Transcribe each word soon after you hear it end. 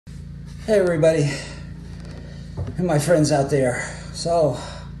Hey everybody, and my friends out there. So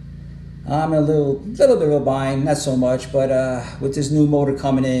I'm in a little bit of a bind, not so much, but with this new motor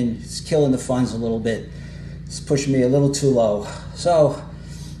coming in, it's killing the funds a little bit. It's pushing me a little too low. So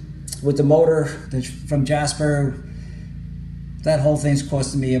with the motor from Jasper, that whole thing's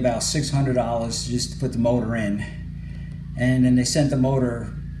costing me about $600 just to put the motor in. And then they sent the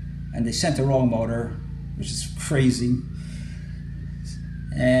motor, and they sent the wrong motor, which is crazy.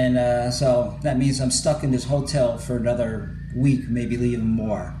 And so that means I'm stuck in this hotel for another week, maybe even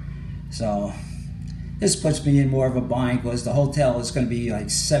more. So this puts me in more of a bind because the hotel is going to be like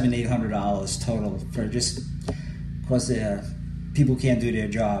 $700-800 total for just because the people can't do their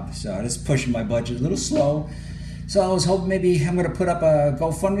job. So it's pushing my budget a little slow. So I was hoping maybe I'm going to put up a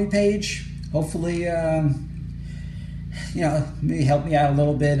GoFundMe page. Hopefully, maybe help me out a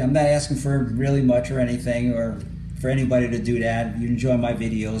little bit. I'm not asking for really much or anything, or for anybody to do that. If you enjoy my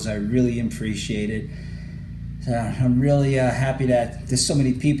videos, I really appreciate it. I'm really happy that there's so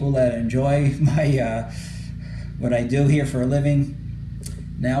many people that enjoy my what I do here for a living.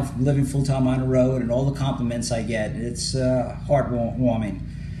 Now living full-time on the road and all the compliments I get, it's heartwarming.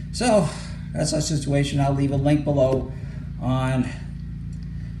 So that's our situation. I'll leave a link below on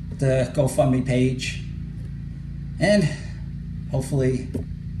the GoFundMe page, and hopefully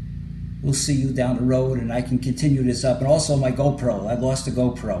we'll see you down the road and I can continue this up. And also my GoPro, I lost the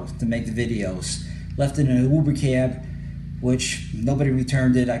GoPro to make the videos. Left it in an Uber cab, which nobody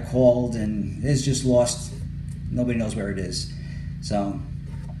returned it. I called and it's just lost. Nobody knows where it is. So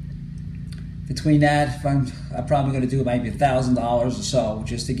between that, I'm probably going to do maybe $1,000 or so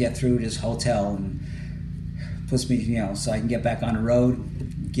just to get through this hotel, and puts me, so I can get back on the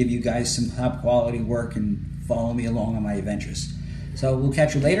road, give you guys some top quality work and follow me along on my adventures. So we'll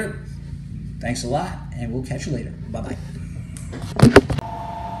catch you later. Thanks a lot, and we'll catch you later. Bye-bye.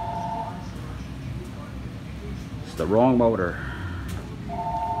 It's the wrong motor.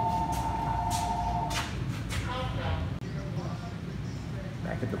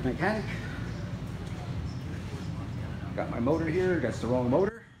 Back at the mechanic. Got my motor here. That's the wrong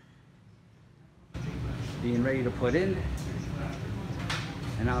motor. Being ready to put in.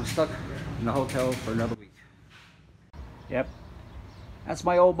 And now I'm stuck in the hotel for another week. Yep. That's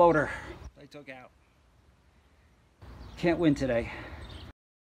my old motor I took out. Can't win today.